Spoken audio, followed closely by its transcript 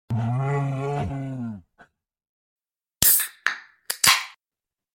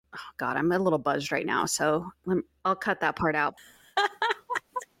God, I'm a little buzzed right now, so I'll cut that part out.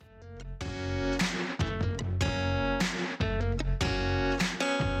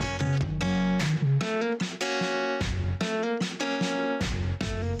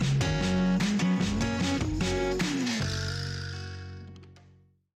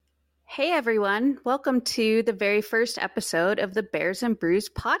 Hey everyone, welcome to the very first episode of the Bears and Brews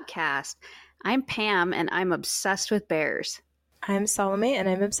podcast. I'm Pam and I'm obsessed with bears. I'm Salome and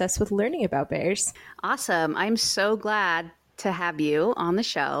I'm obsessed with learning about bears. Awesome. I'm so glad to have you on the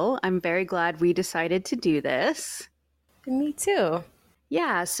show. I'm very glad we decided to do this. Me too.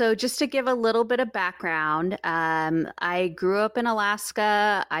 Yeah, so just to give a little bit of background, I grew up in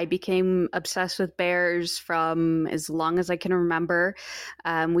Alaska. I became obsessed with bears from as long as I can remember.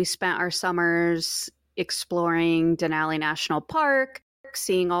 We spent our summers exploring Denali National Park,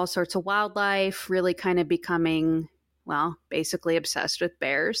 seeing all sorts of wildlife, really kind of becoming, well, basically obsessed with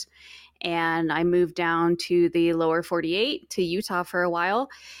bears. And I moved down to the lower 48 to Utah for a while.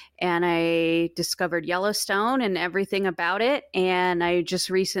 And I discovered Yellowstone and everything about it. And I just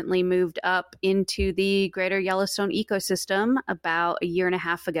recently moved up into the greater Yellowstone ecosystem about a year and a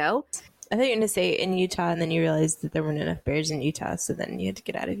half ago. I thought you were going to say in Utah, and then you realized that there weren't enough bears in Utah, so then you had to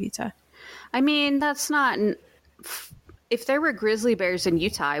get out of Utah. I mean, that's not... If there were grizzly bears in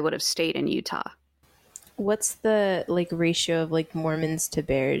Utah, I would have stayed in Utah. What's the ratio of Mormons to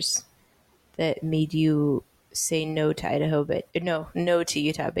bears that made you say no to Idaho, but no to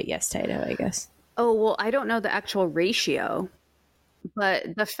Utah, but yes to Idaho, I guess? Oh, well, I don't know the actual ratio,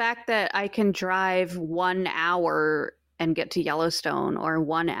 but the fact that I can drive 1 hour and get to Yellowstone or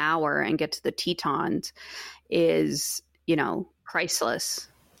 1 hour and get to the Tetons is, priceless.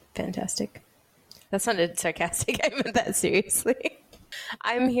 Fantastic. That sounded sarcastic. I meant that seriously.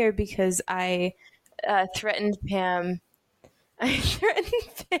 I'm here because I threatened Pam.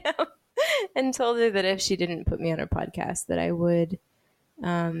 And told her that if she didn't put me on her podcast, that I would,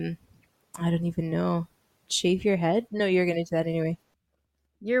 I don't even know, shave your head? No, you're going to do that anyway.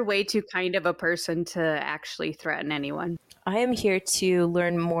 You're way too kind of a person to actually threaten anyone. I am here to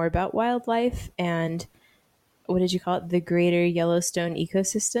learn more about wildlife and, what did you call it? The greater Yellowstone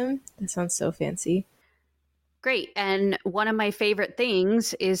ecosystem? That sounds so fancy. Great. And one of my favorite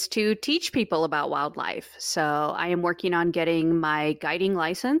things is to teach people about wildlife. So I am working on getting my guiding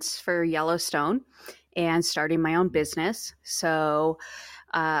license for Yellowstone and starting my own business. So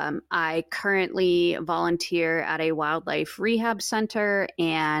I currently volunteer at a wildlife rehab center,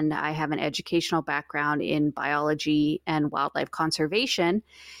 and I have an educational background in biology and wildlife conservation.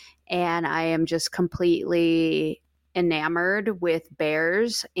 And I am just completely enamored with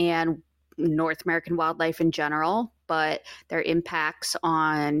bears and North American wildlife in general, but their impacts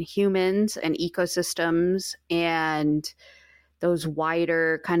on humans and ecosystems and those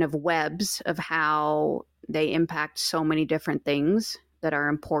wider kind of webs of how they impact so many different things that are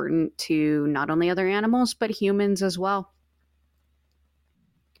important to not only other animals, but humans as well.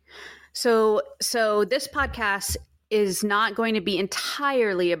 So this podcast is not going to be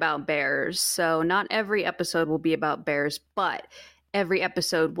entirely about bears. So not every episode will be about bears, but every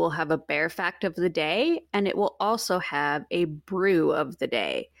episode will have a bear fact of the day, and it will also have a brew of the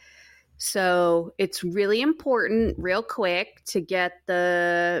day. So it's really important, real quick, to get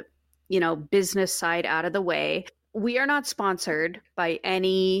the, business side out of the way. We are not sponsored by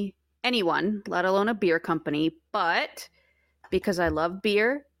anyone, let alone a beer company, but because I love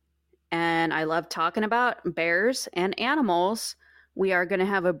beer and I love talking about bears and animals, we are going to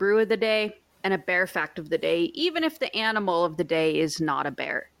have a brew of the day and a bear fact of the day, even if the animal of the day is not a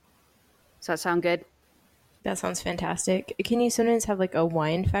bear. Does that sound good? That sounds fantastic. Can you sometimes have a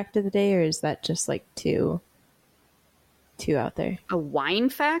wine fact of the day, or is that just too out there? A wine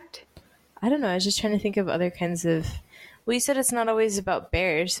fact? I don't know. I was just trying to think of other kinds of... Well, you said it's not always about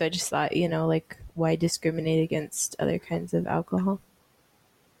bears, so I just thought, why discriminate against other kinds of alcohol?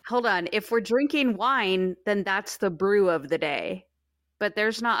 Hold on. If we're drinking wine, then that's the brew of the day. But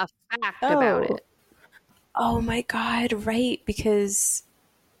there's not a fact about it. Oh my God, right, because...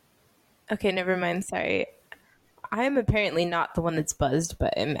 Okay, never mind, sorry. I'm apparently not the one that's buzzed,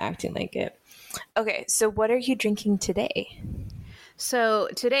 but I'm acting like it. Okay, so what are you drinking today? So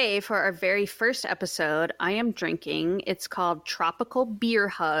today, for our very first episode, I am drinking, it's called Tropical Beer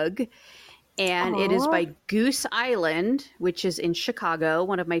Hug, and It is by Goose Island, which is in Chicago,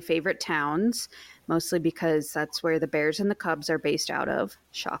 one of my favorite towns, mostly because that's where the Bears and the Cubs are based out of.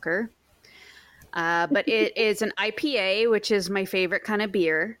 Shocker. But it is an IPA, which is my favorite kind of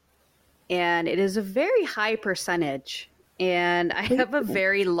beer, and it is a very high percentage, and I have a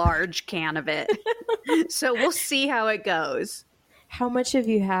very large can of it. So we'll see how it goes. How much have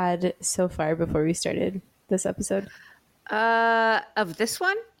you had so far before we started this episode? Of this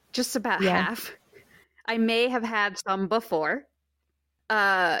one, just about Yeah, half. I may have had some before.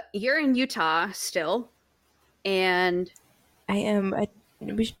 You're in Utah still, and I am.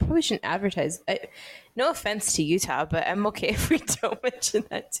 Probably shouldn't advertise. No offense to Utah, but I'm okay if we don't mention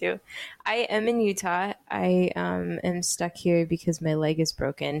that too. I am in Utah. I am stuck here because my leg is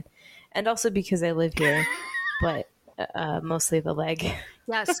broken, and also because I live here, but mostly the leg.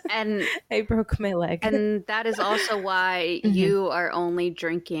 yes, and I broke my leg. and that is also why you are only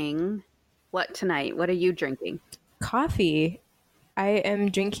drinking what tonight? What are you drinking? Coffee. I am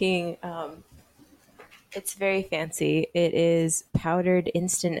drinking. It's very fancy. It is powdered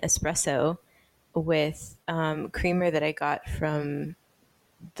instant espresso with creamer that I got from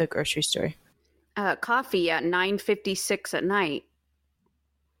the grocery store. Coffee at 9:56 at night.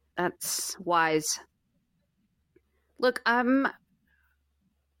 That's wise. Look,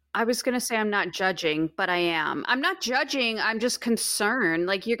 I was going to say I'm not judging, but I am. I'm not judging. I'm just concerned.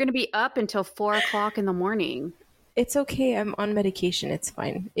 Like, you're going to be up until 4 o'clock in the morning. It's okay. I'm on medication. It's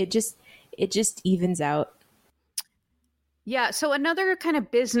fine. It just evens out. Yeah. So, another kind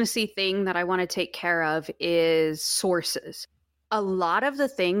of businessy thing that I want to take care of is sources. A lot of the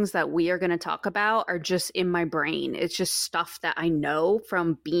things that we are going to talk about are just in my brain. It's just stuff that I know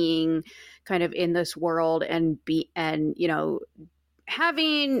from being kind of in this world and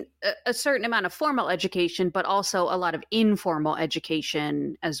having a certain amount of formal education, but also a lot of informal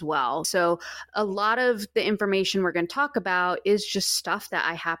education as well. So a lot of the information we're going to talk about is just stuff that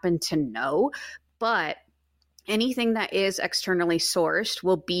I happen to know, but anything that is externally sourced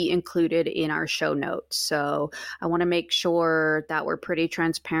will be included in our show notes. So I want to make sure that we're pretty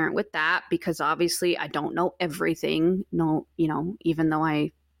transparent with that, because obviously I don't know everything. No, even though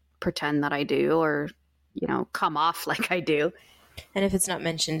I pretend that I do, or, come off like I do. And if it's not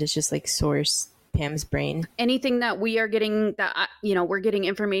mentioned, it's just like source Pam's brain. Anything that we are getting we're getting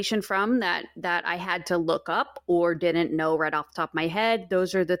information from that I had to look up or didn't know right off the top of my head,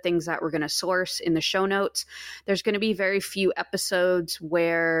 those are the things that we're going to source in the show notes. There's going to be very few episodes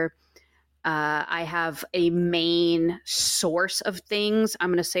where I have a main source of things. I'm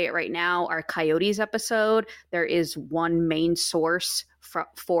going to say it right now. Our Coyotes episode, there is one main source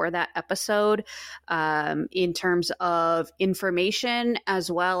for that episode, in terms of information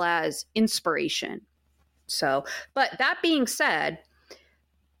as well as inspiration. So, but that being said,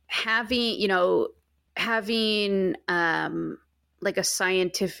 having like a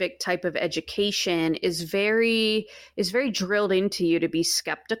scientific type of education is very drilled into you to be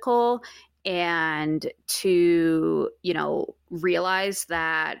skeptical and to, realize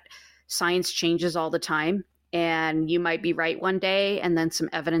that science changes all the time. And you might be right one day, and then some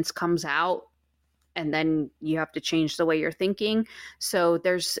evidence comes out, and then you have to change the way you're thinking. So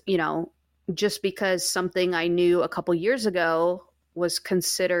there's, just because something I knew a couple years ago was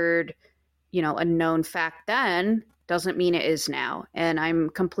considered, a known fact then, doesn't mean it is now. And I'm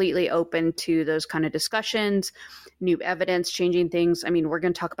completely open to those kind of discussions, new evidence, changing things. I mean, we're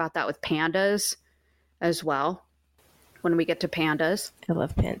going to talk about that with pandas as well when we get to pandas. I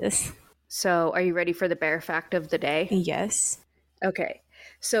love pandas. So are you ready for the bear fact of the day? Yes. Okay.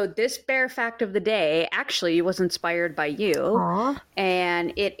 So this bear fact of the day actually was inspired by you. Aww.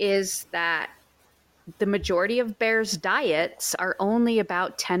 And it is that the majority of bears' diets are only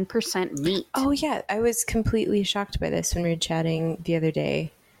about 10% meat. Oh, yeah. I was completely shocked by this when we were chatting the other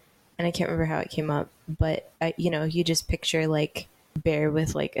day. And I can't remember how it came up. But, you just picture like bear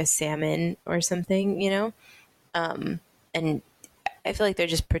with like a salmon or something, and I feel like they're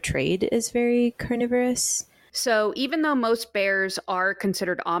just portrayed as very carnivorous. So even though most bears are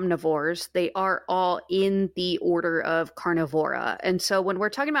considered omnivores, they are all in the order of carnivora. And so when we're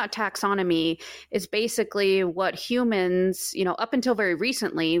talking about taxonomy, it's basically what humans, up until very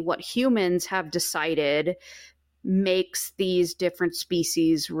recently, what humans have decided makes these different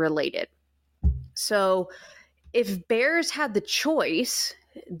species related. So if bears had the choice,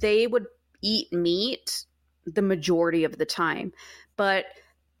 they would eat meat the majority of the time. But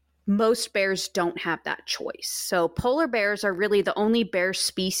most bears don't have that choice. So polar bears are really the only bear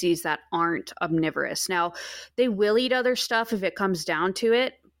species that aren't omnivorous. Now, they will eat other stuff if it comes down to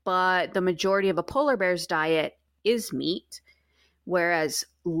it, but the majority of a polar bear's diet is meat, whereas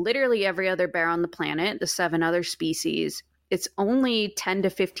literally every other bear on the planet, the 7 other species, it's only 10 to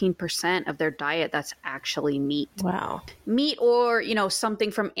 15% of their diet that's actually meat. Wow. Meat or,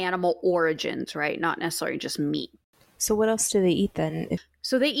 something from animal origins, right? Not necessarily just meat. So what else do they eat then?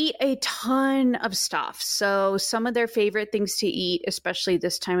 So they eat a ton of stuff. So some of their favorite things to eat, especially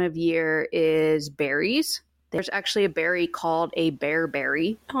this time of year, is berries. There's actually a berry called a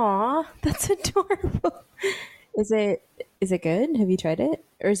bearberry. Aw, that's adorable. Is it good? Have you tried it?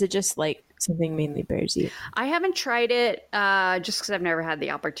 Or is it just like something mainly bears eat? I haven't tried it just because I've never had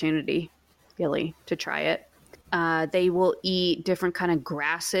the opportunity, really, to try it. They will eat different kind of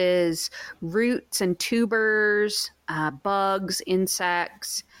grasses, roots and tubers, bugs,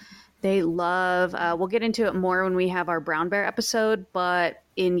 insects. They love, we'll get into it more when we have our brown bear episode, but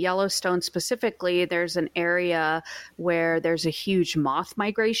in Yellowstone specifically, there's an area where there's a huge moth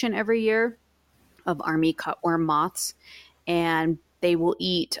migration every year of army cutworm moths, and they will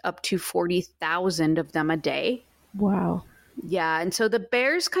eat up to 40,000 of them a day. Wow. Yeah, and so the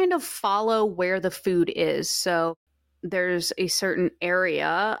bears kind of follow where the food is. So there's a certain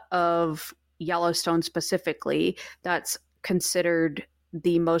area of Yellowstone specifically that's considered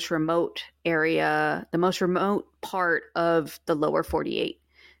the most remote area, the most remote part of the lower 48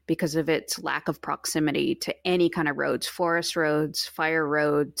 because of its lack of proximity to any kind of roads, forest roads, fire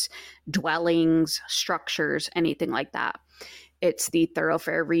roads, dwellings, structures, anything like that. It's the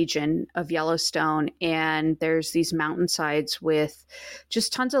thoroughfare region of Yellowstone, and there's these mountainsides with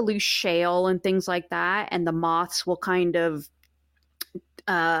just tons of loose shale and things like that, and the moths will kind of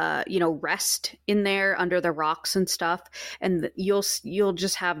rest in there under the rocks and stuff, and you'll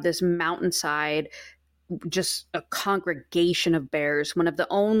just have this mountainside, just a congregation of bears. One of the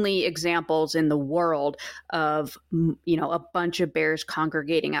only examples in the world of a bunch of bears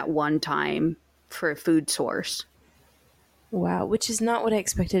congregating at one time for a food source. Wow, which is not what I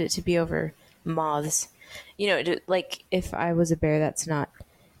expected it to be over moths. Like if I was a bear, that's not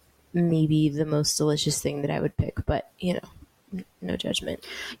maybe the most delicious thing that I would pick, but no judgment.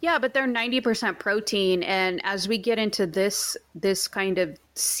 Yeah, but they're 90% protein, and as we get into this kind of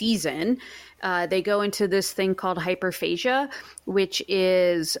season, they go into this thing called hyperphagia, which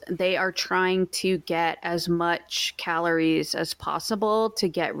is they are trying to get as much calories as possible to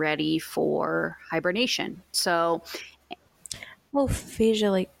get ready for hibernation. So,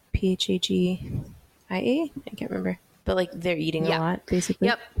 phagia, like PHAGIA? I can't remember. But like they're eating a lot, basically.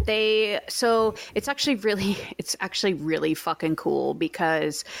 Yep. So it's actually really fucking cool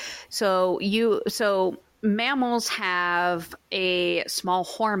because mammals have a small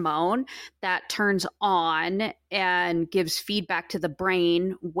hormone that turns on and gives feedback to the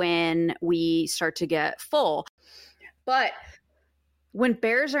brain when we start to get full. But when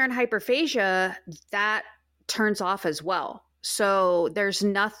bears are in hyperphagia, that turns off as well. So there's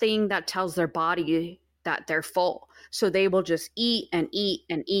nothing that tells their body that they're full. So they will just eat and eat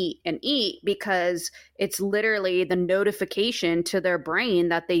and eat and eat because it's literally the notification to their brain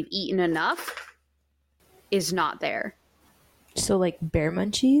that they've eaten enough is not there. So like bear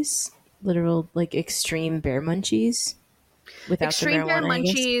munchies? Literal like extreme bear munchies? Without extreme the marijuana, bear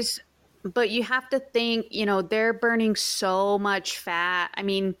munchies, but you have to think, they're burning so much fat. I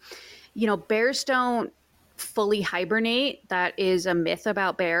mean, bears don't fully hibernate. That is a myth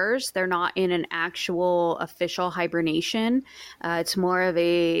about bears. They're not in an actual official hibernation. It's more of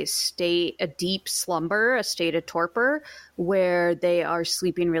a deep slumber, a state of torpor where they are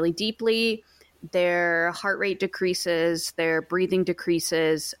sleeping really deeply. Their heart rate decreases, their breathing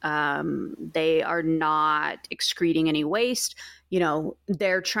decreases. They are not excreting any waste.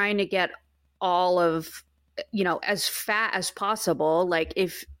 They're trying to get all of, as fat as possible. Like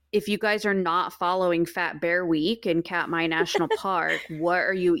if you guys are not following Fat Bear Week in Katmai National Park, what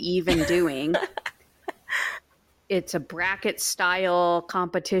are you even doing? It's a bracket style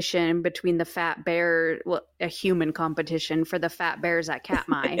competition between the fat bear, a human competition for the fat bears at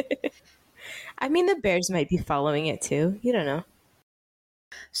Katmai. I mean, the bears might be following it too. You don't know.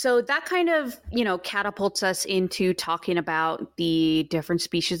 So that kind of, catapults us into talking about the different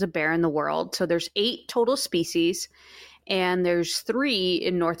species of bear in the world. So there's 8 total species, and there's 3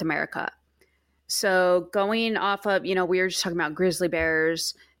 in North America. So going off of, we were just talking about grizzly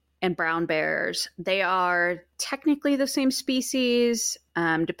bears and brown bears. They are technically the same species.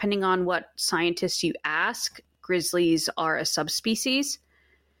 Depending on what scientists you ask, grizzlies are a subspecies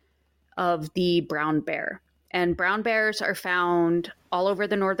of the brown bear. And brown bears are found all over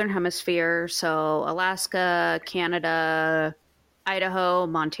the Northern Hemisphere. So Alaska, Canada, Idaho,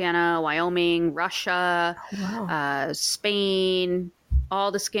 Montana, Wyoming, Russia, Spain,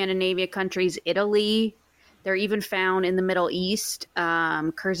 all the Scandinavia countries, Italy. They're even found in the Middle East,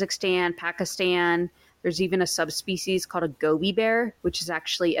 Kyrgyzstan, Pakistan. There's even a subspecies called a gobi bear, which is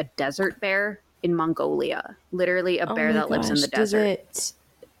actually a desert bear in Mongolia. Literally a bear that lives in the desert.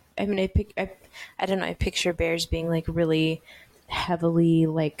 I don't know. I picture bears being like really heavily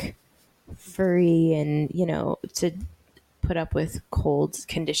like furry and, to put up with cold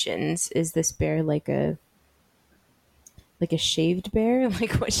conditions. Is this bear like a Like a shaved bear?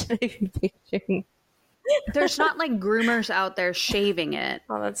 Like, what should I be picturing? There's not like groomers out there shaving it.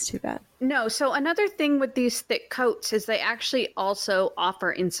 Oh, that's too bad. No, so another thing with these thick coats is they actually also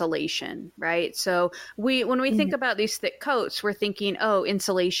offer insulation, right? So when we think about these thick coats, we're thinking, oh,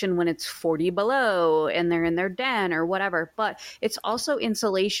 insulation when it's 40 below and they're in their den or whatever, but it's also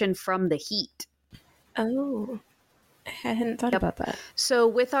insulation from the heat. Oh, I hadn't thought about that. So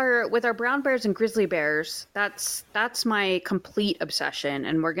with our brown bears and grizzly bears, that's my complete obsession,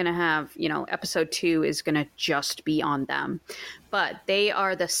 and we're gonna have, episode 2 is gonna just be on them. But they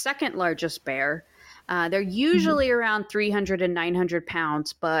are the second largest bear. They're usually around 300 and 900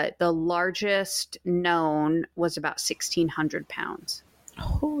 pounds, but the largest known was about 1,600 pounds.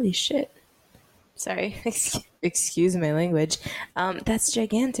 Holy shit! Sorry, excuse my language. That's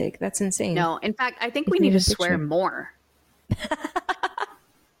gigantic. That's insane. No, in fact, I think we need to swear more.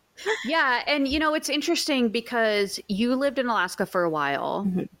 Yeah, and it's interesting because you lived in Alaska for a while.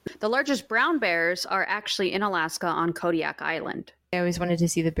 Mm-hmm. The largest brown bears are actually in Alaska on Kodiak Island. I always wanted to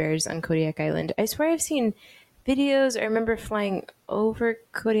see the bears on Kodiak Island. I swear I've seen videos. I remember flying over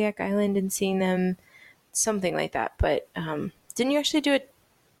Kodiak Island and seeing them, something like that. But didn't you actually do a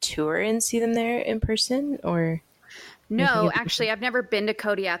tour and see them there in person, or? No, actually, I've never been to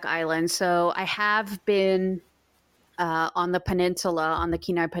Kodiak Island. So I have been on the peninsula, on the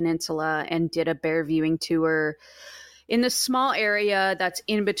Kenai Peninsula, and did a bear viewing tour in the small area that's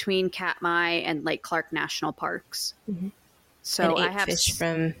in between Katmai and Lake Clark National Parks. Mm-hmm. So and I have fish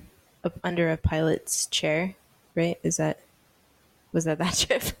from up under a pilot's chair, right? Was that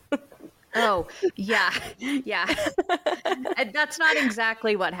trip? Oh, yeah. Yeah. That's not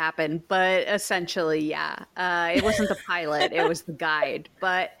exactly what happened, but essentially, yeah. It wasn't the pilot, it was the guide.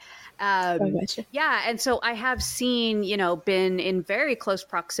 But yeah, and so I have seen, been in very close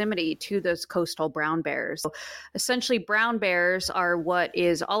proximity to those coastal brown bears. So essentially, brown bears are what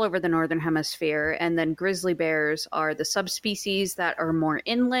is all over the Northern Hemisphere, and then grizzly bears are the subspecies that are more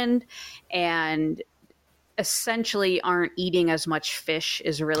inland and essentially aren't eating as much fish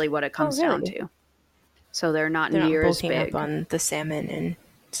is really what it comes down to. So they're not near as big. Up on the salmon and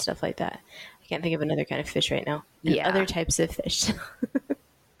stuff like that. I can't think of another kind of fish right now. And other types of fish.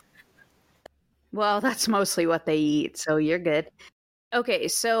 Well, that's mostly what they eat, so you're good. Okay,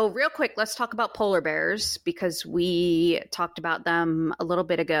 so real quick, let's talk about polar bears because we talked about them a little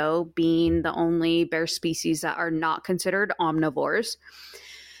bit ago, being the only bear species that are not considered omnivores.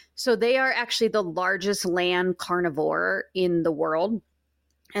 So they are actually the largest land carnivore in the world,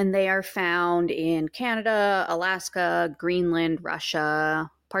 and they are found in Canada, Alaska, Greenland, Russia,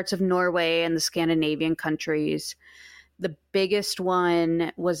 parts of Norway, and the Scandinavian countries. The biggest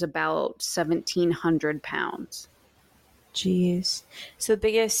one was about 1,700 pounds. Jeez. So the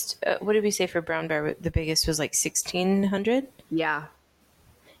biggest, what did we say for brown bear? The biggest was like 1,600? Yeah.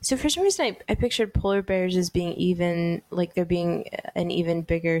 So for some reason, I pictured polar bears as being even, like there being an even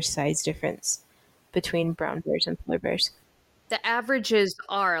bigger size difference between brown bears and polar bears. The averages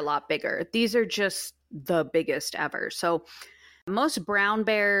are a lot bigger. These are just the biggest ever. So most brown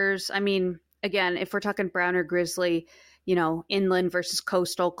bears, I mean, again, if we're talking brown or grizzly, inland versus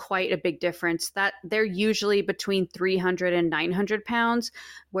coastal, quite a big difference. That they're usually between 300 and 900 pounds,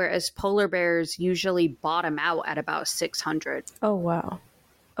 whereas polar bears usually bottom out at about 600. Oh, wow.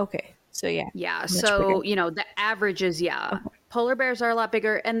 Okay. So, yeah. Yeah. So, bigger. The average is, okay. Polar bears are a lot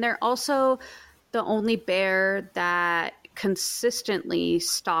bigger, and they're also the only bear that consistently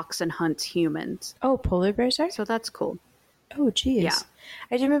stalks and hunts humans. Oh, polar bears are? So that's cool. Oh, geez. Yeah.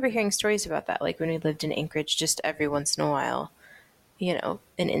 I do remember hearing stories about that, like when we lived in Anchorage, just every once in a while, an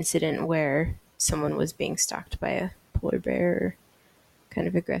incident where someone was being stalked by a polar bear or kind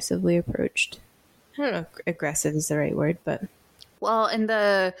of aggressively approached. I don't know if aggressive is the right word, but... Well, in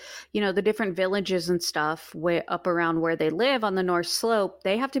the different villages and stuff way up around where they live on the North Slope,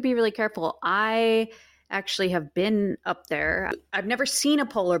 they have to be really careful. I actually have been up there. I've never seen a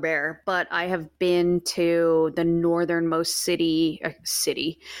polar bear, but I have been to the northernmost the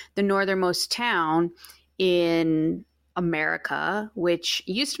northernmost town in America, which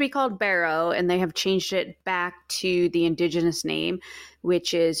used to be called Barrow, and they have changed it back to the indigenous name,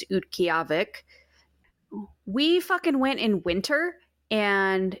 which is Utqiagvik. We fucking went in winter,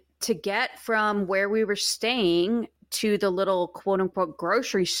 and to get from where we were staying to the little quote unquote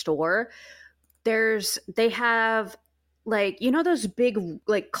grocery store, they have like, those big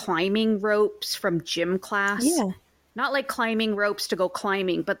like climbing ropes from gym class. Yeah. Not like climbing ropes to go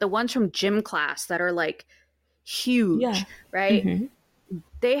climbing, but the ones from gym class that are like huge, right? Mm-hmm.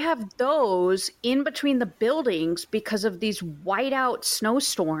 They have those in between the buildings because of these whiteout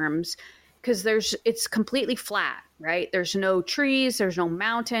snowstorms. because it's completely flat, right? There's no trees, there's no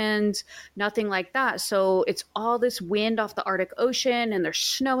mountains, nothing like that. So it's all this wind off the Arctic Ocean, and there's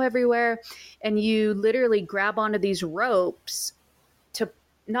snow everywhere. And you literally grab onto these ropes to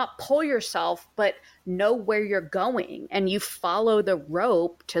not pull yourself, but know where you're going. And you follow the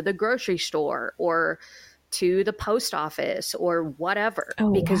rope to the grocery store or to the post office or whatever,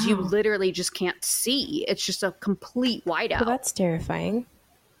 because you literally just can't see. It's just a complete whiteout. Well, that's terrifying.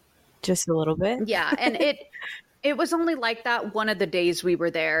 Just a little bit. Yeah. And it was only like that one of the days we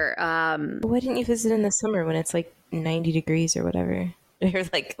were there. Why didn't you visit in the summer when it's like 90 degrees or whatever? Or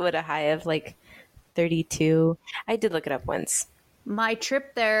like what, a high of like 32? I did look it up once. My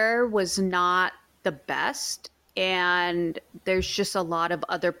trip there was not the best, and there's just a lot of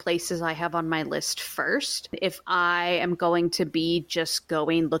other places I have on my list first. If I am going to be just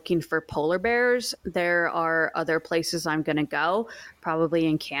going looking for polar bears, there are other places I'm going to go, probably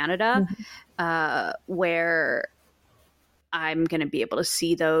in Canada, where I'm going to be able to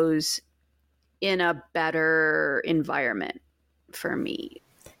see those in a better environment for me.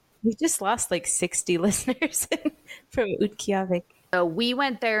 We just lost like 60 listeners from Utkjavik. So we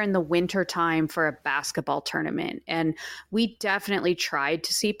went there in the winter time for a basketball tournament, and we definitely tried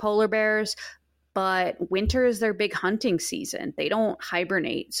to see polar bears, but winter is their big hunting season. They don't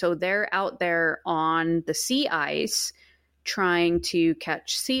hibernate. So they're out there on the sea ice trying to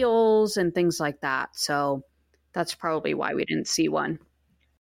catch seals and things like that. So that's probably why we didn't see one.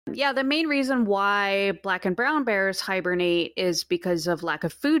 Yeah, the main reason why black and brown bears hibernate is because of lack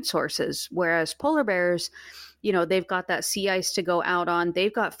of food sources, whereas polar bears, they've got that sea ice to go out on.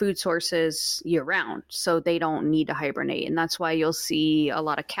 They've got food sources year round, so they don't need to hibernate. And that's why you'll see a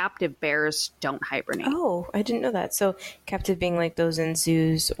lot of captive bears don't hibernate. Oh, I didn't know that. So captive being like those in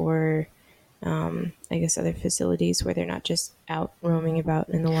zoos or I guess other facilities where they're not just out roaming about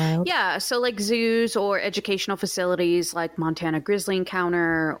in the wild. Yeah, so like zoos or educational facilities like Montana Grizzly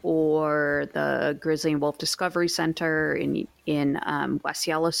Encounter or the Grizzly and Wolf Discovery Center in West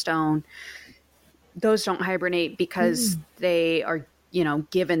Yellowstone. Those don't hibernate because they are,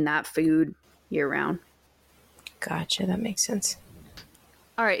 given that food year round. Gotcha, that makes sense.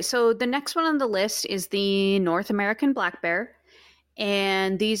 All right, so the next one on the list is the North American black bear.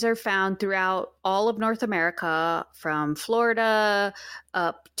 And these are found throughout all of North America, from Florida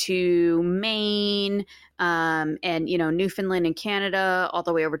up to Maine, and, Newfoundland and Canada, all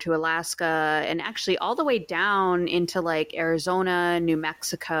the way over to Alaska, and actually all the way down into like Arizona, New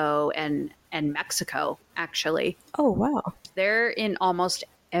Mexico, and Mexico, actually. Oh, wow. They're in almost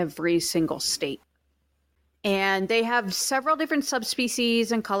every single state. And they have several different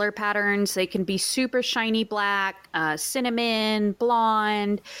subspecies and color patterns. They can be super shiny black, cinnamon,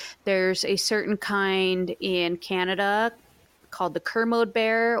 blonde. There's a certain kind in Canada called the Kermode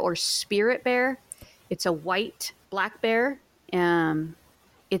bear or spirit bear. It's a white black bear.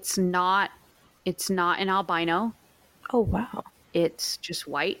 It's not an albino. Oh, wow. It's just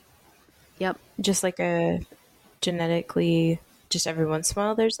white. Yep. Just like a genetically, just every once in a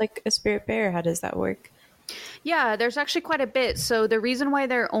while there's like a spirit bear. How does that work? Yeah, there's actually quite a bit. So the reason why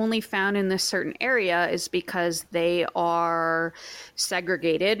they're only found in this certain area is because they are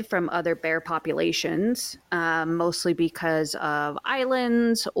segregated from other bear populations, mostly because of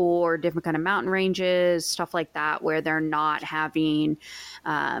islands or different kind of mountain ranges, stuff like that, where they're not having,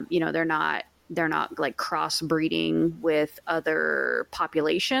 they're not like crossbreeding with other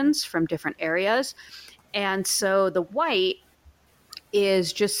populations from different areas. And so the white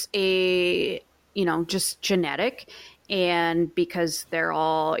is just just genetic. And because they're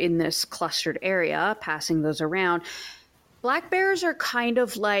all in this clustered area, passing those around, black bears are kind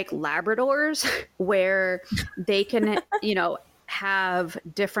of like Labradors, where they can, have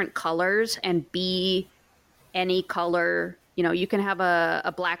different colors and be any color. You can have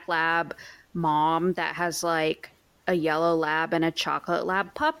a black lab mom that has like a yellow lab and a chocolate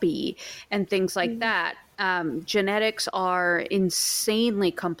lab puppy and things like that. Genetics are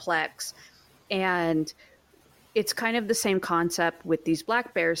insanely complex. And it's kind of the same concept with these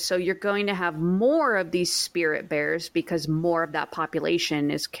black bears. So you're going to have more of these spirit bears because more of that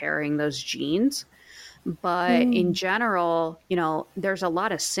population is carrying those genes. But in general, there's a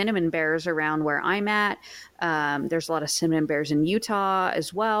lot of cinnamon bears around where I'm at. There's a lot of cinnamon bears in Utah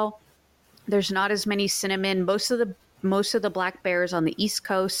as well. There's not as many cinnamon. Most of the black bears on the East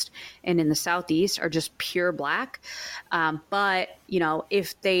Coast and in the Southeast are just pure black. But,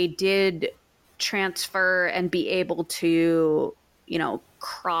 if they did transfer and be able to,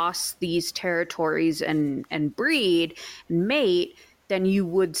 cross these territories and breed and mate, then you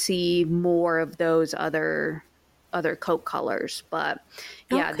would see more of those other other coat colors. But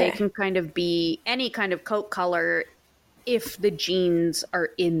yeah, they Okay. can kind of be any kind of coat color if the genes are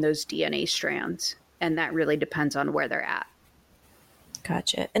in those DNA strands. And that really depends on where they're at.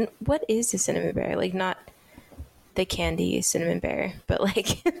 Gotcha. And what is a cinnamon bear? Like, not the candy cinnamon bear, but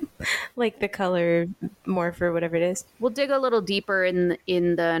like like the color more for whatever it is. We'll dig a little deeper in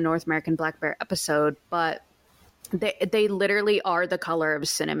the North American black bear episode, but they literally are the color of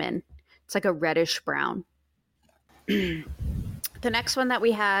cinnamon. It's like a reddish brown. The next one that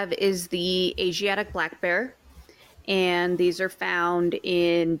we have is the Asiatic black bear, and these are found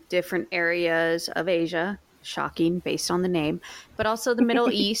in different areas of Asia. Shocking based on the name, but also the Middle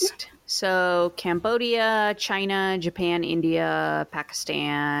East. So Cambodia, China, Japan, India,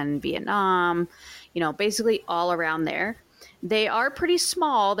 Pakistan, Vietnam, basically all around there. They are pretty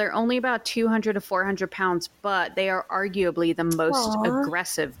small. They're only about 200 to 400 pounds, but they are arguably the most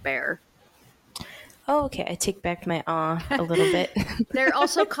aggressive bear. Oh, okay. I take back my awe a little bit. They're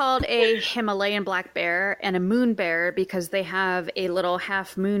also called a Himalayan black bear and a moon bear because they have a little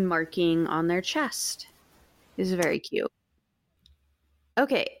half moon marking on their chest. It's very cute.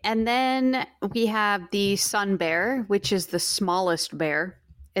 Okay, and then we have the sun bear, which is the smallest bear,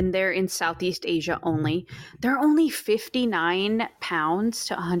 and they're in Southeast Asia only. They're only 59 pounds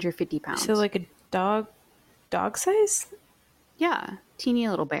to 150 pounds. So like a dog size? Yeah, teeny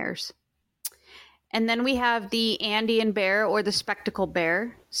little bears. And then we have the Andean bear or the spectacle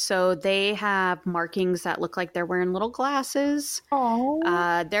bear. So they have markings that look like they're wearing little glasses. Oh.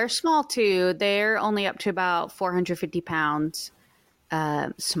 They're small too. They're only up to about 450 pounds.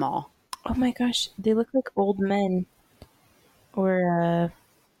 Small. Oh my gosh. They look like old men. Or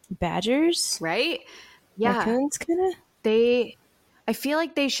badgers? Right? Yeah. Raccoons, kind of? I feel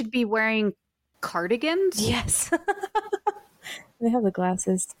like they should be wearing cardigans. Yes. They have the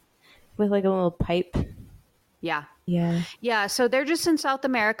glasses. With like a little pipe. Yeah. Yeah. Yeah. So they're just in South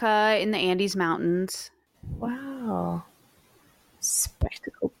America in the Andes Mountains. Wow.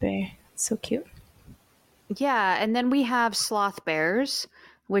 Spectacle bear. So cute. Yeah. And then we have sloth bears,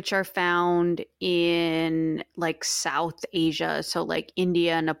 which are found in like South Asia. So like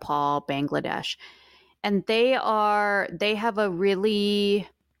India, Nepal, Bangladesh. And they have a really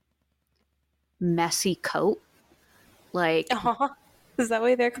messy coat. Like, is that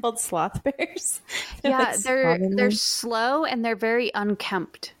why they're called sloth bears? Yeah, they're slow and they're very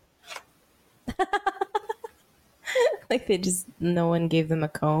unkempt. Like no one gave them a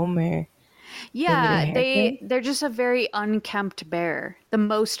comb or. Yeah, they're just a very unkempt bear, the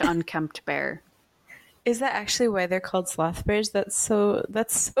most unkempt bear. Is that actually why they're called sloth bears? That's so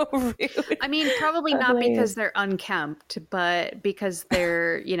rude. I mean, probably not because they're unkempt, but because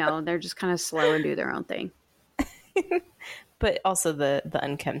they're they're just kind of slow and do their own thing. But also the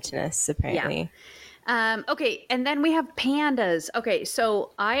unkemptness, apparently. Yeah. Okay, and then we have pandas. Okay,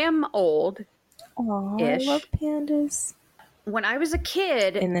 so I am old. Oh, I love pandas. When I was a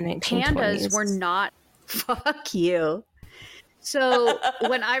kid, in the 1920s. Pandas were not. Fuck you. So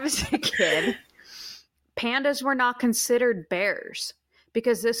when I was a kid, pandas were not considered bears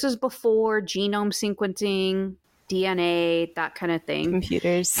because this was before genome sequencing, DNA, that kind of thing.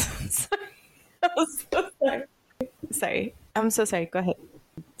 Computers. Sorry. I was so sorry. Sorry. I'm so sorry. Go ahead.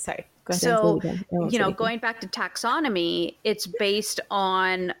 Sorry. Go ahead. So, going back to taxonomy, it's based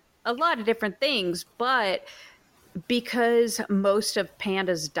on a lot of different things, but because most of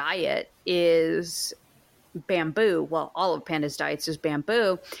pandas' diet is bamboo, well, all of pandas' diets is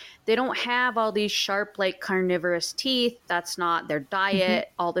bamboo, they don't have all these sharp, like carnivorous teeth. That's not their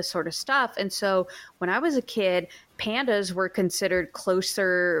diet, all this sort of stuff. And so when I was a kid, pandas were considered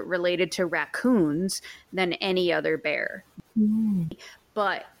closer related to raccoons than any other bear.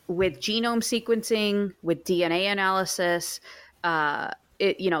 But with genome sequencing, with DNA analysis,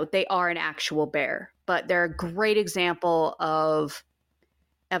 they are an actual bear. But they're a great example of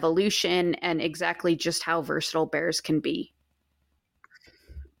evolution and exactly just how versatile bears can be.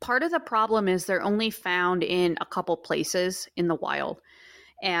 Part of the problem is they're only found in a couple places in the wild.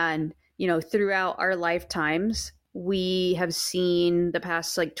 And, throughout our lifetimes, we have seen the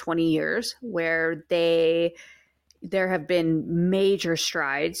past 20 years where there have been major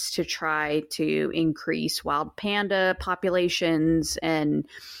strides to try to increase wild panda populations and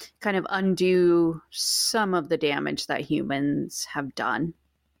kind of undo some of the damage that humans have done.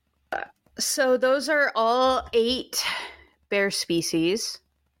 So those are all 8 bear species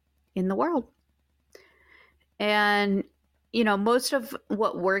in the world. And, most of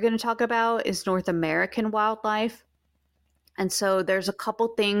what we're going to talk about is North American wildlife. And so there's a couple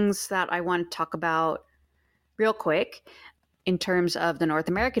things that I want to talk about real quick. in terms of the North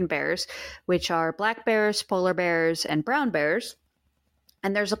American bears, which are black bears, polar bears, and brown bears.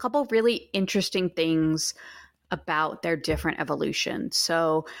 And there's a couple really interesting things about their different evolutions.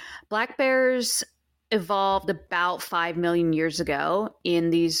 So black bears evolved about 5 million years ago in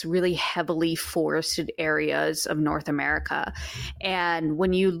these really heavily forested areas of North America. And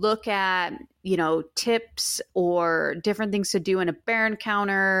when you look at, tips or different things to do in a bear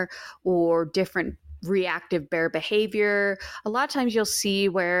encounter or different reactive bear behavior, a lot of times you'll see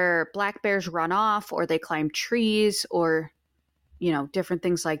where black bears run off or they climb trees or different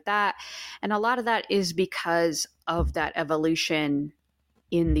things like that. And a lot of that is because of that evolution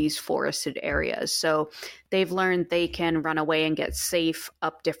in these forested areas. So they've learned they can run away and get safe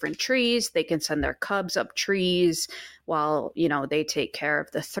up different trees. They can send their cubs up trees while, they take care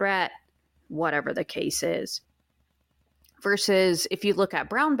of the threat, whatever the case is. Versus if you look at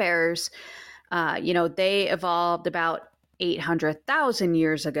brown bears, they evolved about 800,000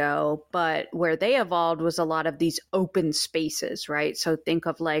 years ago, but where they evolved was a lot of these open spaces, right? So think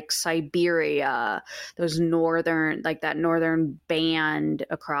of like Siberia, those that northern band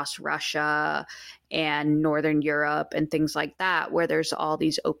across Russia and northern Europe and things like that, where there's all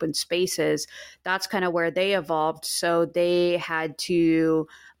these open spaces. That's kind of where they evolved. So they had to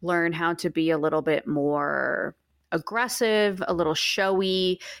learn how to be a little bit more aggressive, a little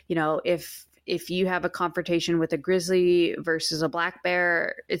showy. If you have a confrontation with a grizzly versus a black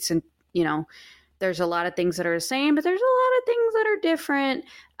bear, there's a lot of things that are the same, but there's a lot of things that are different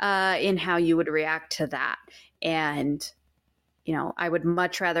in how you would react to that. And, I would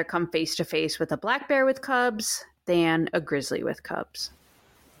much rather come face to face with a black bear with cubs than a grizzly with cubs.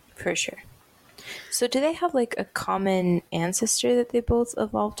 For sure. So do they have like a common ancestor that they both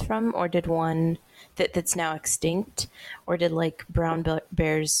evolved from, or did one that's now extinct, or did like brown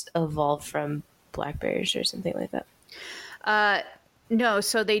bears evolve from black bears or something like that? No,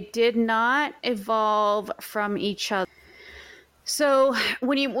 so they did not evolve from each other. So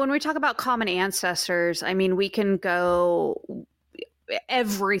when we talk about common ancestors, I mean, we can go,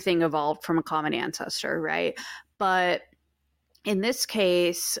 everything evolved from a common ancestor, right? But in this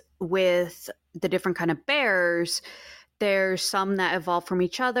case, with the different kind of bears, there's some that evolved from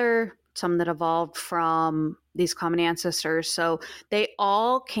each other, some that evolved from these common ancestors. So they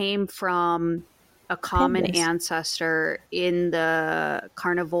all came from a common ancestor in the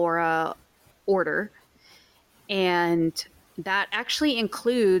carnivora order. And that actually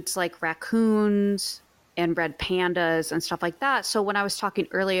includes like raccoons and red pandas and stuff like that. So when I was talking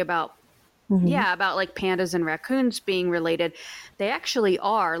earlier about about like pandas and raccoons being related, they actually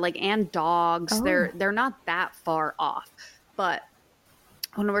are, like, and dogs. Oh. They're not that far off. But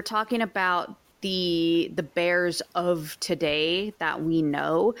when we're talking about the bears of today that we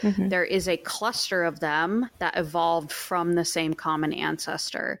know, there is a cluster of them that evolved from the same common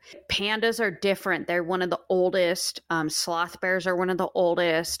ancestor. Pandas are different. They're one of the oldest. Sloth bears are one of the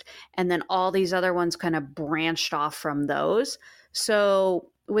oldest. And then all these other ones kind of branched off from those. So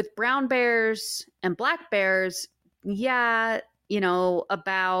with brown bears and black bears,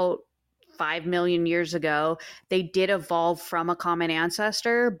 about 5 million years ago, they did evolve from a common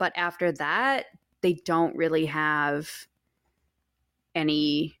ancestor, but after that, they don't really have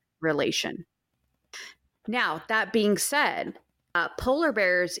any relation. Now, that being said, polar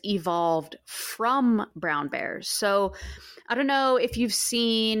bears evolved from brown bears. So I don't know if you've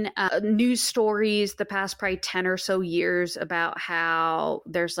seen news stories the past probably 10 or so years about how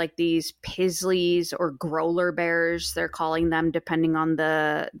there's like these Pisleys or growler bears, they're calling them, depending on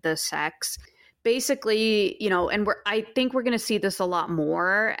the sex. Basically, and I think we're going to see this a lot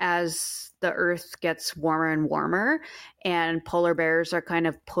more as the earth gets warmer and warmer, and polar bears are kind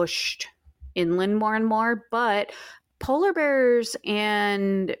of pushed inland more and more. But polar bears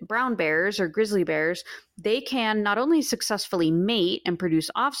and brown bears or grizzly bears, they can not only successfully mate and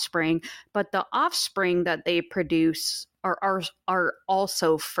produce offspring, but the offspring that they produce are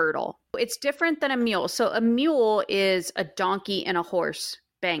also fertile. It's different than a mule. So a mule is a donkey and a horse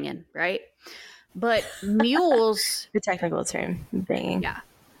banging, right? But mules... The technical term, banging. Yeah.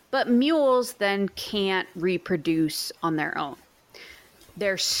 But mules then can't reproduce on their own.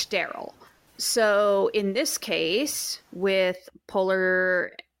 They're sterile. So in this case, with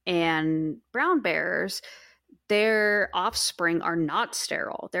polar and brown bears, their offspring are not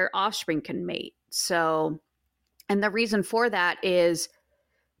sterile. Their offspring can mate. So, and the reason for that is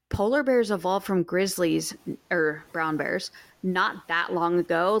polar bears evolved from grizzlies or brown bears not that long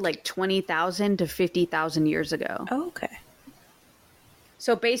ago, like 20,000 to 50,000 years ago. Oh, okay.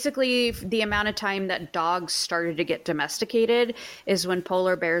 So basically, the amount of time that dogs started to get domesticated is when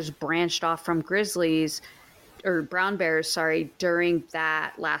polar bears branched off from grizzlies or brown bears, sorry, during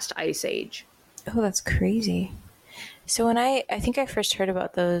that last ice age. Oh, that's crazy. So when I think I first heard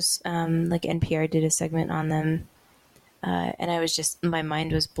about those, like NPR did a segment on them, and I was just, my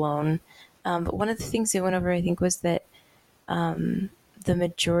mind was blown. But one of the things they went over, I think, was that the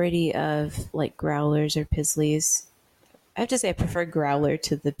majority of like growlers or pizzlies, I have to say I prefer growler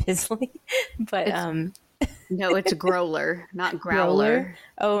to the pizzly, but No, it's growler, not growler.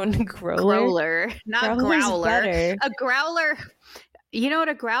 growler. Oh, growler. Growler, not Growler's growler. better. A growler. You know what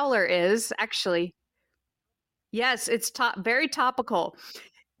a growler is, actually? Yes, it's very topical.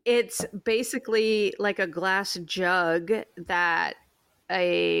 It's basically like a glass jug that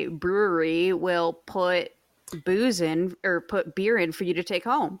a brewery will put booze in or put beer in for you to take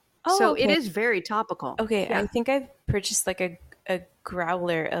home. Oh, So okay. it is very topical. Okay, I Yeah. think I've purchased like a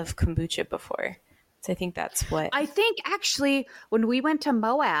growler of kombucha before. So I think that's what. I think actually when we went to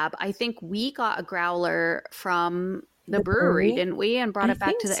Moab, I think we got a growler from the brewery, didn't we? And brought I it back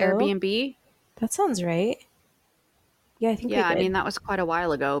think to the so. Airbnb. That sounds right. Yeah, I think we Yeah, I did. mean, that was quite a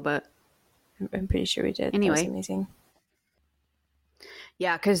while ago, but I'm pretty sure we did. That was anyway. amazing.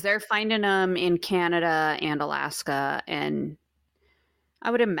 Yeah, because they're finding them in Canada and Alaska. And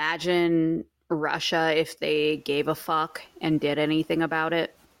I would imagine Russia, if they gave a fuck and did anything about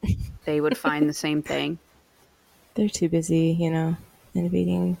it, they would find the same thing. They're too busy,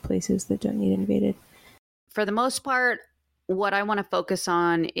 invading places that don't need invaded. For the most part, what I want to focus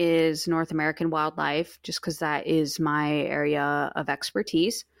on is North American wildlife, just because that is my area of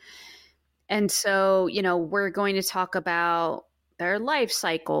expertise. And so, we're going to talk about their life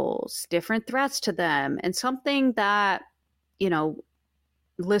cycles, different threats to them, and something that,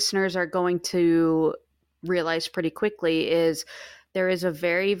 listeners are going to realize pretty quickly is there is a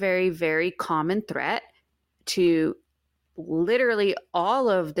very, very, very common threat to literally all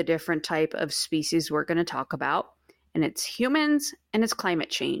of the different type of species we're going to talk about, and it's humans and it's climate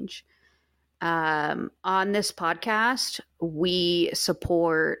change. On this podcast, we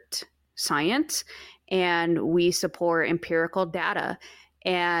support science and we support empirical data,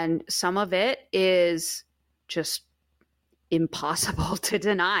 and some of it is just impossible to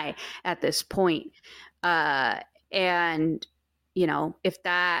deny at this point. And if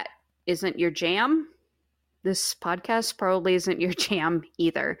that isn't your jam, this podcast probably isn't your jam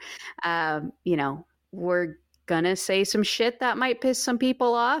either. We're gonna say some shit that might piss some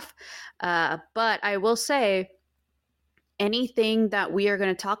people off, but I will say anything that we are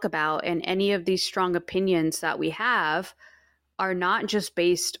going to talk about and any of these strong opinions that we have are not just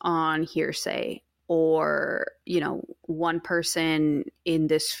based on hearsay or one person in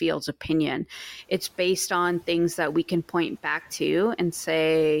this field's opinion. It's based on things that we can point back to and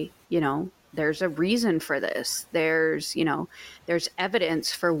say, there's a reason for this. There's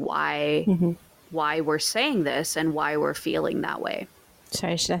evidence for why we're saying this and why we're feeling that way.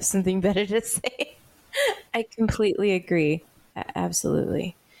 Sorry, I should have something better to say. I completely agree.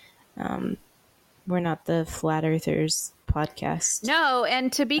 Absolutely. We're not the Flat Earthers podcast. No,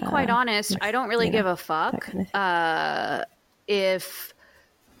 and to be quite honest, I don't really give a fuck if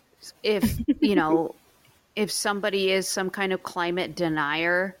if somebody is some kind of climate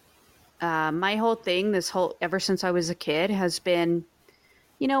denier. My whole thing, ever since I was a kid, has been,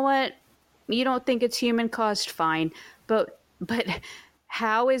 you know what? You don't think it's human caused, fine, but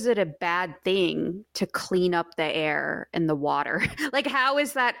how is it a bad thing to clean up the air and the water? Like, how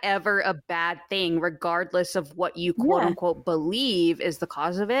is that ever a bad thing, regardless of what you quote unquote believe is the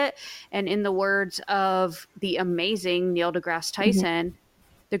cause of it? And in the words of the amazing Neil deGrasse Tyson,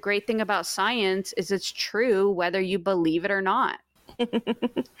 the great thing about science is it's true whether you believe it or not.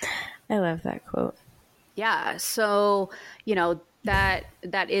 I love that quote. Yeah. So,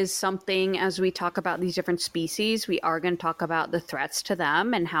 that is something, as we talk about these different species, we are going to talk about the threats to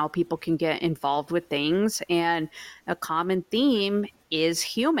them and how people can get involved with things. And a common theme is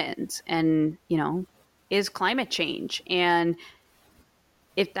humans and, is climate change. And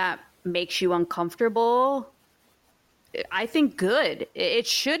if that makes you uncomfortable, I think good. It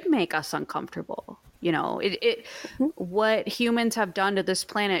should make us uncomfortable. What humans have done to this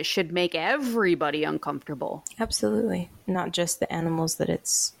planet should make everybody uncomfortable. Absolutely. Not just the animals that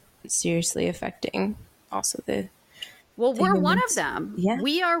it's seriously affecting, also the we're humans. One of them. Yeah.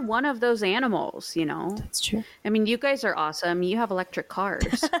 We are one of those animals, That's true. I mean, you guys are awesome. You have electric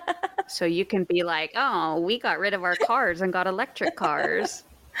cars. So you can be like, oh, we got rid of our cars and got electric cars.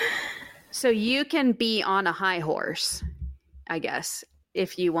 So you can be on a high horse, I guess,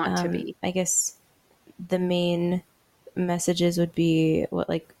 if you want to be. I guess the main messages would be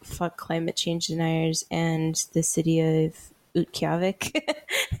fuck climate change deniers and the city of Utkjavik.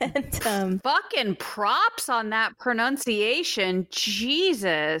 And Fucking props on that pronunciation.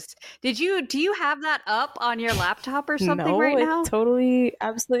 Jesus. Do you have that up on your laptop or something no, right I now? totally,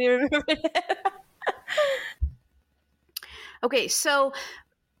 absolutely remember it. Okay, so,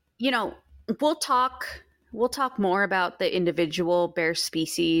 you know, we'll talk more about the individual bear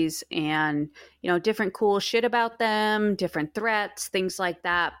species and, different cool shit about them, different threats, things like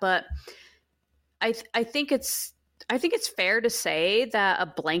that, but I think it's fair to say that a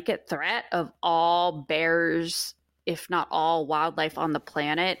blanket threat of all bears, if not all wildlife on the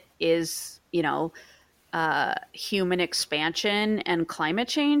planet, is human expansion and climate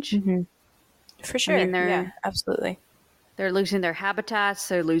change. Mm-hmm. For I mean, sure. Yeah, absolutely. they're losing their habitats,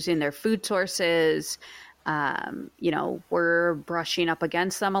 they're losing their food sources. We're brushing up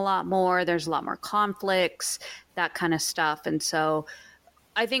against them a lot more. There's a lot more conflicts, that kind of stuff, and so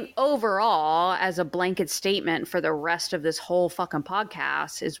I think overall, as a blanket statement for the rest of this whole fucking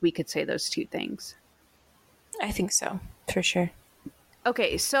podcast, is we could say those two things. I think so, for sure.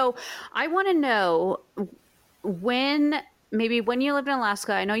 Okay, so I want to know when you lived in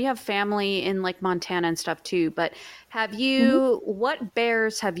Alaska. I know you have family in like Montana and stuff too, but what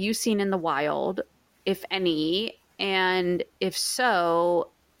bears have you seen in the wild, if any? And if so,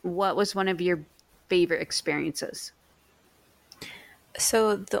 what was one of your favorite experiences?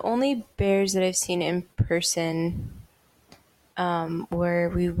 So the only bears that I've seen in person where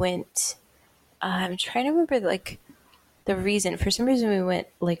we went, I'm trying to remember like the reason. For some reason, we went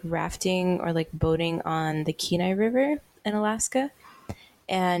like rafting or like boating on the Kenai River in Alaska,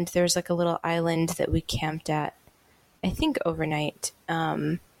 and there was like a little island that we camped at, I think overnight.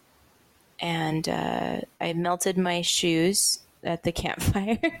 And I melted my shoes at the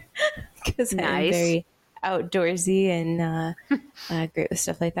campfire because I'm Nice. very outdoorsy and great with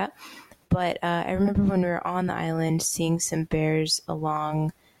stuff like that. But I remember when we were on the island seeing some bears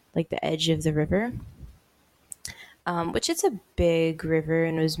along like the edge of the river, which it's a big river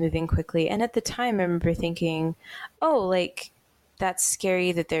and was moving quickly. And at the time, I remember thinking, oh, like that's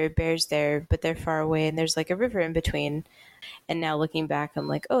scary that there are bears there, but they're far away and there's like a river in between. And now looking back, I'm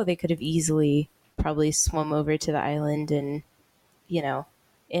like, oh, they could have easily probably swum over to the island and,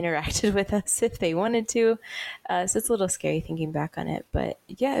 interacted with us if they wanted to. So it's a little scary thinking back on it. But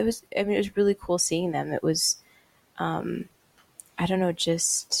yeah, it was really cool seeing them. It was, I don't know,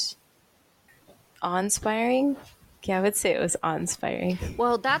 just awe-inspiring. Yeah, I would say it was awe-inspiring.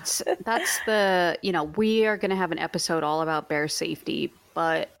 Well, that's the, we are going to have an episode all about bear safety,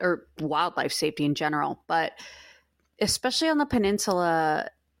 or wildlife safety in general, but especially on the peninsula,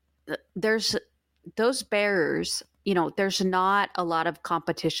 there's those bears, there's not a lot of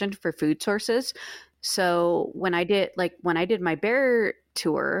competition for food sources. So when I did my bear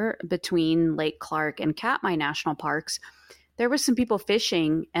tour between Lake Clark and Katmai National Parks, there was some people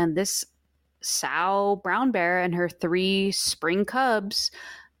fishing, and this sow brown bear and her 3 spring cubs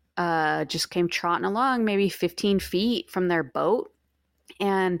just came trotting along maybe 15 feet from their boat.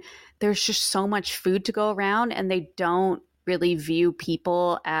 And there's just so much food to go around, and they don't really view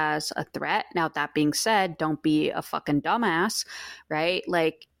people as a threat. Now, that being said, don't be a fucking dumbass, right?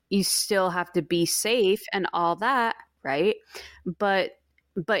 Like, you still have to be safe and all that, right? But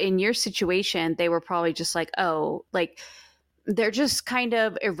in your situation, they were probably just like, oh, like, they're just kind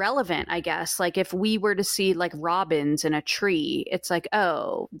of irrelevant, I guess. Like if we were to see like robins in a tree, it's like,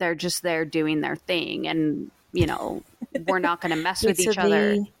 oh, they're just there doing their thing. And, we're not going to mess with each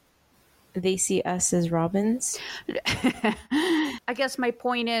other. They see us as robins? I guess my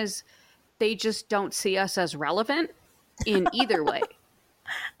point is they just don't see us as relevant in either way.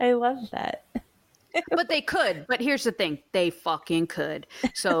 I love that. But they could. But here's the thing. They fucking could.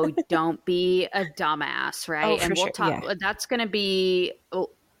 So don't be a dumbass, right? Oh, and we'll sure. talk. Yeah. That's going to be,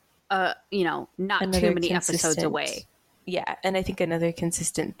 not another too many episodes away. Yeah. And I think another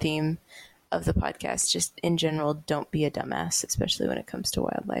consistent theme of the podcast, just in general, don't be a dumbass, especially when it comes to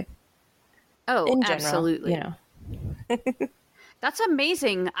wildlife. Oh, in general, absolutely. That's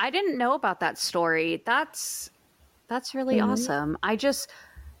amazing. I didn't know about that story. That's really awesome.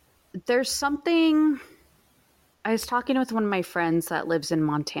 There's something. I was talking with one of my friends that lives in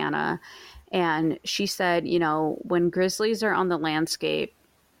Montana, and she said, when grizzlies are on the landscape,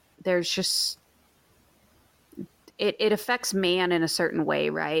 there's just, it affects man in a certain way,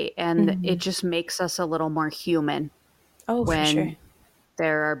 right? And it just makes us a little more human. Oh, for sure.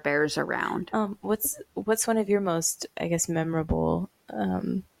 There are bears around. What's one of your most, I guess, memorable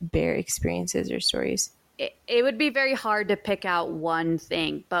bear experiences or stories? it would be very hard to pick out one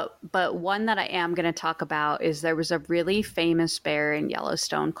thing, but one that I am going to talk about is there was a really famous bear in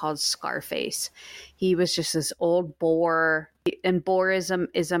Yellowstone called Scarface. He was just this old boar, and boar is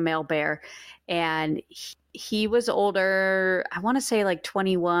a male bear, and he was older. I want to say like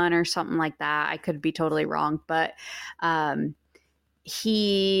 21 or something like that. I could be totally wrong, but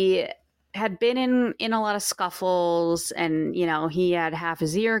he had been in a lot of scuffles, and he had half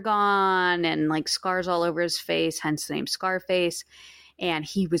his ear gone and like scars all over his face, hence the name Scarface. And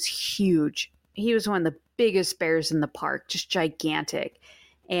he was huge. He was one of the biggest bears in the park, just gigantic.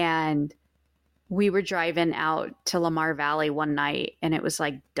 And we were driving out to Lamar Valley one night, and it was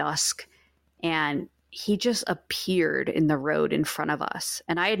like dusk, and he just appeared in the road in front of us.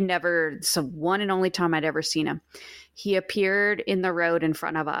 And I had never, it's the one and only time I'd ever seen him. He appeared in the road in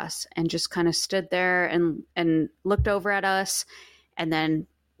front of us and just kind of stood there and looked over at us, and then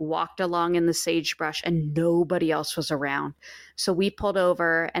walked along in the sagebrush, and nobody else was around. So we pulled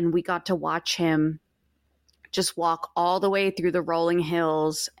over and we got to watch him just walk all the way through the rolling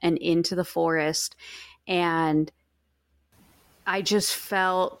hills and into the forest. And I just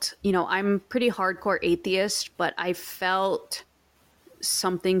felt, I'm pretty hardcore atheist, but I felt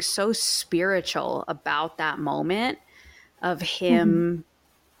something so spiritual about that moment of him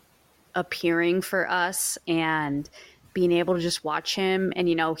appearing for us and being able to just watch him. And,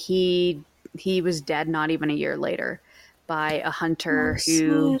 he was dead not even a year later by a hunter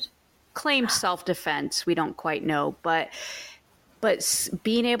who claimed self-defense. We don't quite know, but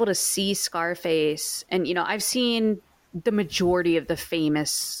being able to see Scarface, and, I've seen the majority of the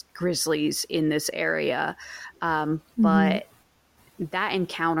famous grizzlies in this area. But that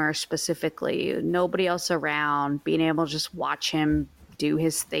encounter specifically, nobody else around, being able to just watch him do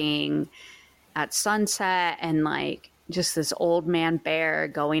his thing at sunset, and like just this old man bear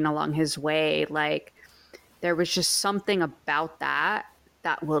going along his way. Like there was just something about that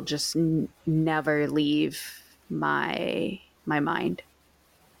will just never leave my mind.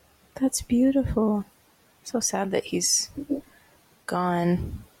 That's beautiful. So sad that he's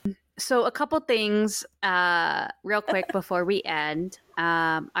gone. So a couple things real quick before we end.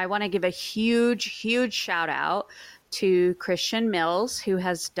 I want to give a huge shout out to Christian Mills, who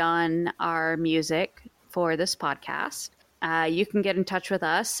has done our music for this podcast. You can get in touch with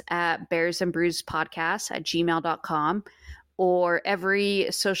us at bearsandbrewspodcast@gmail.com, or every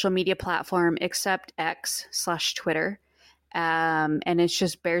social media platform except X/Twitter. And it's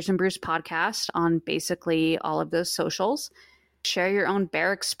just Bears and Brews Podcast on basically all of those socials. Share your own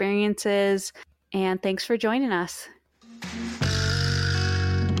bear experiences, and thanks for joining us.